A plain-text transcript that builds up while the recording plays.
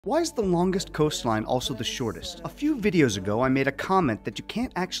Why is the longest coastline also the shortest? A few videos ago, I made a comment that you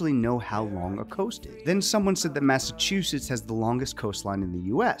can't actually know how long a coast is. Then someone said that Massachusetts has the longest coastline in the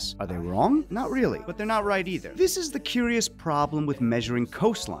US. Are they wrong? Not really, but they're not right either. This is the curious problem with measuring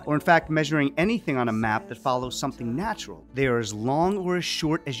coastline, or in fact measuring anything on a map that follows something natural. They are as long or as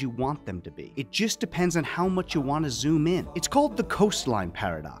short as you want them to be. It just depends on how much you want to zoom in. It's called the coastline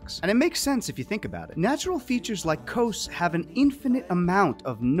paradox, and it makes sense if you think about it. Natural features like coasts have an infinite amount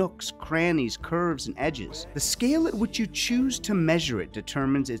of nooks, crannies, curves, and edges. The scale at which you choose to measure it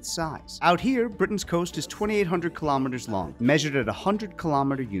determines its size. Out here, Britain's coast is 2,800 kilometers long, measured at 100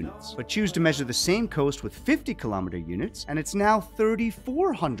 kilometer units. But choose to measure the same coast with 50 kilometer units, and it's now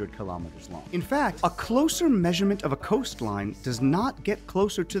 3,400 kilometers long. In fact, a closer measurement of a coastline does not get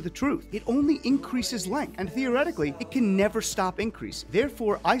closer to the truth. It only increases length, and theoretically, it can never stop increasing.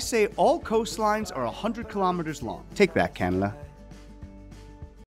 Therefore, I say all coastlines are 100 kilometers long. Take that, Canada.